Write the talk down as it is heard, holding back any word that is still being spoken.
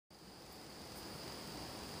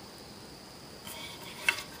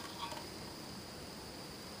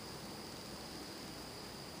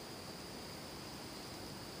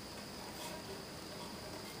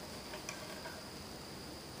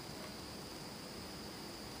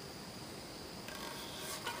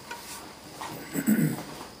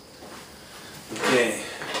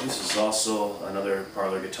This is also another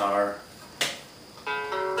parlor guitar.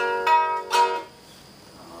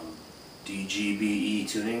 DGBE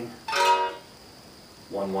tuning.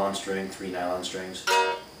 1 lawn string, 3 nylon strings.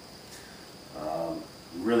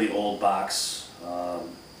 Really old box.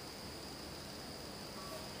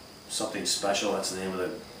 Something special, that's the name of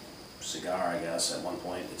the cigar, I guess, at one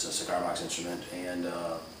point. It's a cigar box instrument, and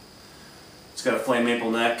it's got a flame maple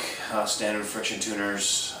neck, standard friction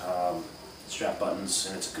tuners, strap buttons,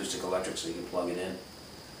 and it's acoustic electric, so you can plug it in.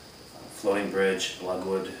 Floating bridge,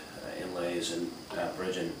 lugwood inlays, and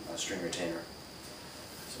bridge and string retainer.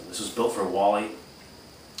 So this was built for Wally,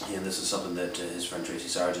 and this is something that his friend Tracy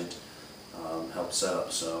Sargent helped set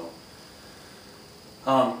up. So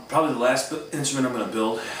probably the last instrument I'm going to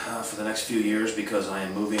build for the next few years, because I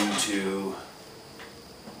am moving to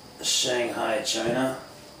Shanghai, China,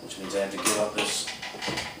 which means I have to give up this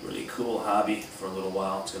really cool hobby for a little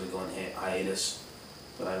while. It's going to go on hiatus,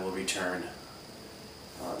 but I will return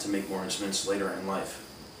to make more instruments later in life.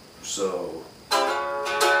 So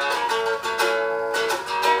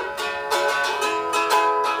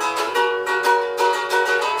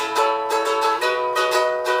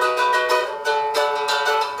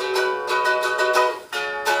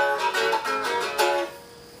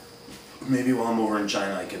maybe while I'm over in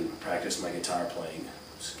China I can practice my guitar playing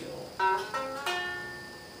skill.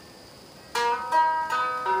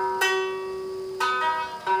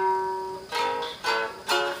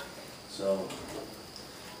 So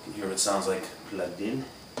you can hear what it sounds like plugged in.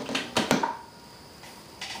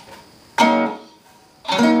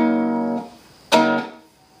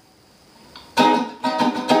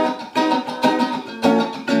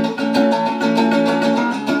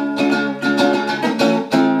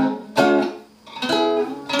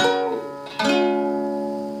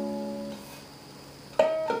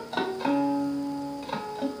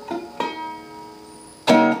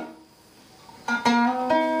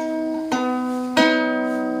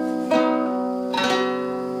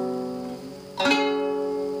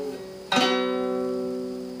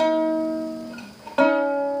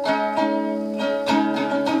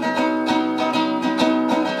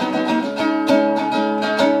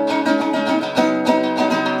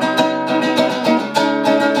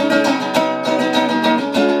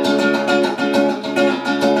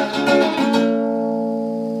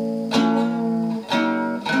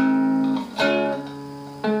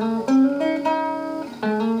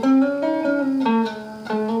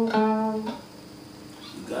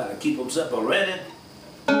 Keep them separated.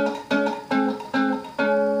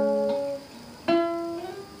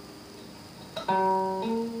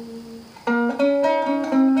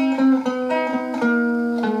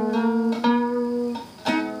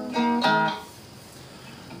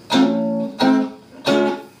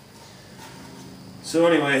 So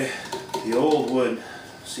anyway, the old wood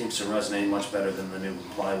seems to resonate much better than the new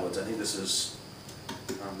plywoods. I think this is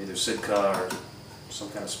either Sitka or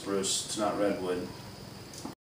some kind of spruce. It's not redwood.